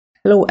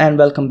Hello and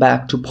welcome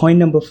back to point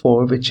number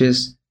 4, which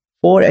is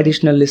 4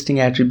 additional listing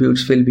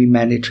attributes will be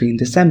mandatory in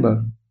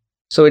December.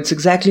 So it's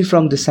exactly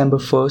from December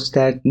 1st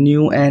that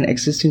new and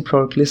existing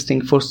product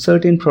listing for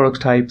certain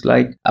product types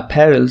like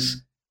apparels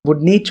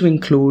would need to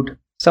include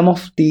some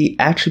of the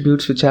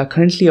attributes which are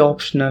currently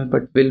optional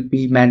but will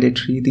be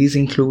mandatory. These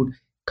include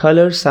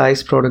color,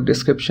 size, product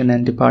description,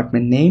 and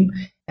department name,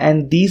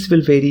 and these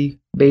will vary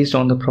based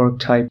on the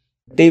product type.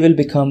 They will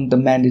become the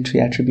mandatory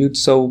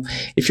attributes. So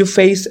if you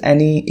face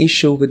any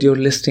issue with your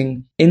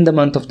listing in the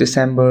month of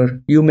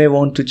December, you may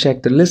want to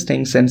check the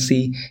listings and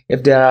see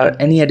if there are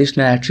any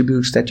additional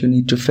attributes that you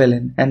need to fill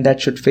in, and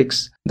that should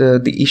fix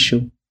the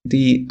issue.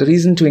 The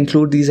reason to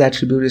include these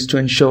attributes is to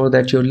ensure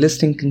that your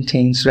listing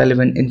contains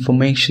relevant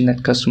information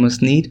that customers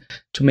need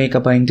to make a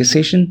buying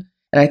decision.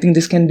 And I think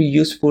this can be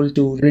useful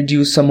to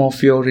reduce some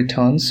of your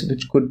returns,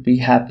 which could be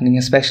happening,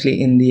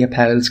 especially in the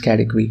apparels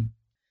category.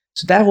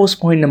 So that was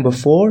point number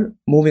 4.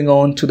 Moving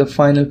on to the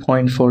final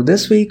point for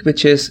this week,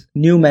 which is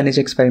new Manage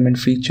Experiment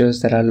features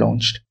that are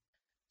launched.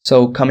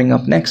 So coming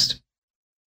up next.